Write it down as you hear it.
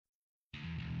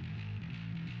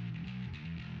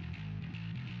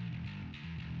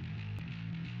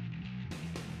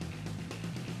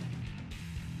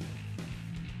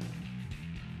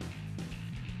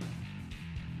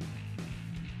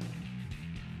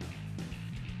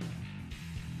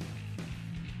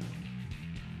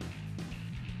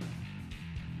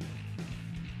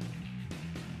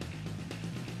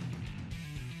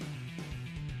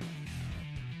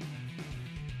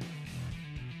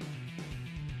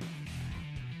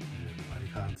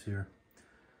Hans here.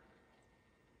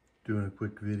 Doing a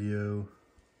quick video.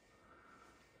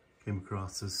 Came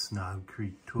across this Knob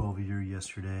Creek 12-year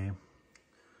yesterday.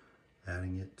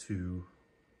 Adding it to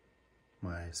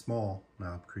my small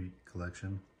Knob Creek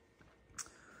collection.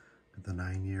 The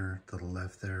 9-year to the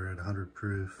left there at 100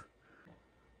 proof.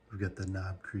 We've got the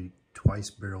Knob Creek twice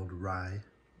barreled rye,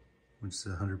 which is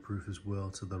 100 proof as well,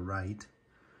 to the right.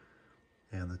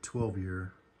 And the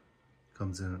 12-year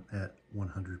comes in at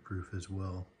 100 proof as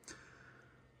well.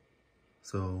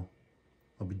 So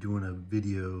I'll be doing a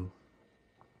video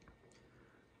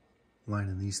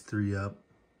lining these three up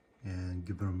and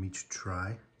giving them each a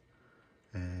try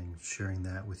and sharing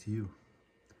that with you.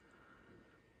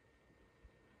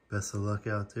 Best of luck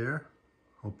out there.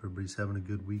 Hope everybody's having a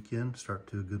good weekend, start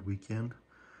to a good weekend.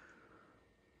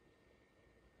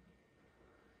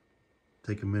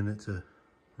 Take a minute to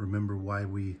remember why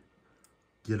we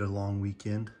get a long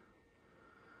weekend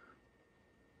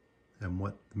and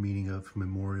what the meaning of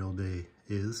Memorial Day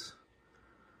is.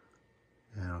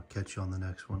 And I'll catch you on the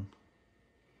next one.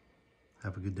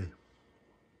 Have a good day.